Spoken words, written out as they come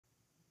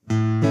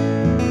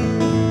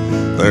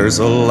there's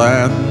a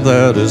land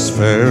that is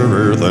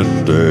fairer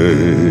than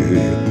day,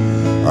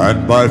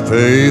 and by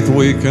faith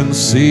we can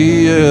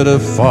see it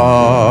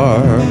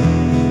afar,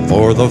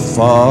 for the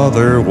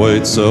Father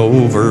waits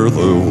over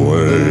the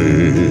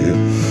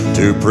way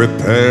to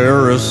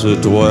prepare us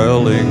a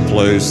dwelling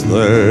place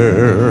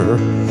there.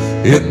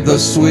 In the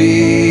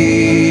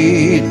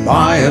sweet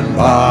by and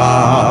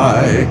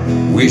by,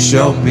 we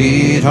shall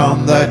meet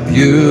on that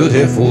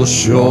beautiful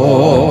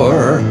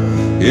shore.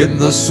 In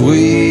the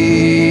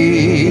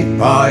sweet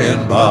by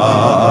and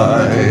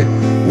by,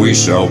 we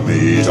shall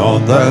meet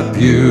on that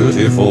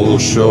beautiful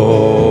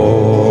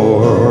shore.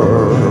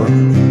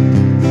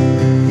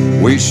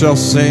 We shall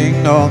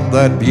sing on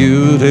that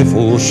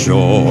beautiful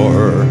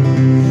shore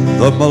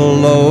the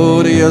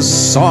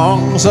melodious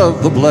songs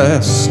of the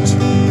blessed,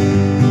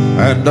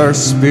 and our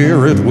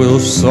spirit will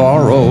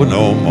sorrow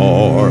no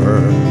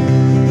more.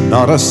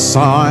 Not a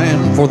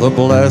sign for the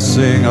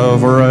blessing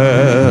of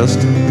rest.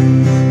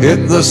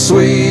 In the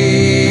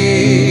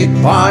sweet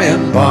by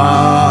and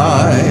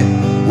by,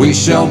 we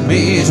shall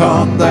meet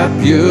on that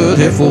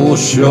beautiful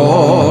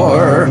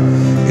shore.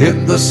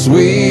 In the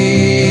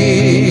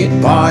sweet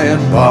by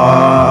and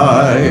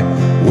by,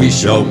 we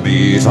shall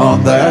meet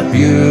on that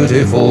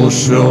beautiful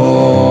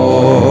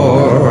shore.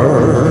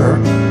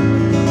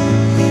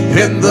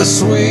 In the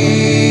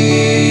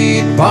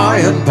sweet by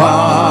and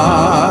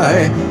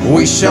by,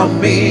 we shall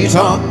meet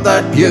on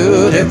that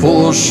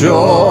beautiful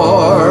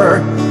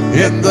shore.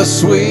 In the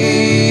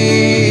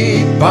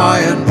sweet by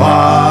and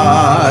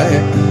by,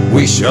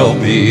 we shall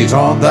meet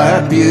on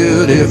that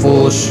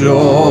beautiful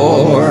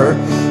shore.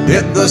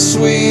 In the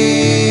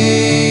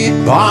sweet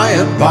by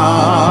and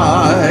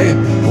by,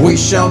 we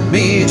shall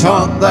meet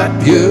on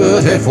that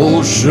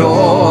beautiful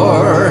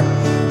shore.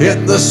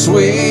 In the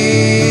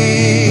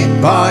sweet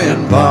by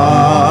and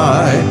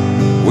by,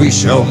 we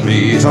shall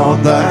meet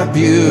on that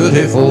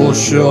beautiful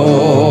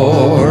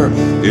shore.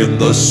 In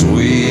the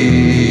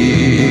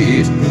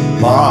sweet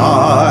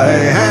by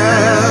and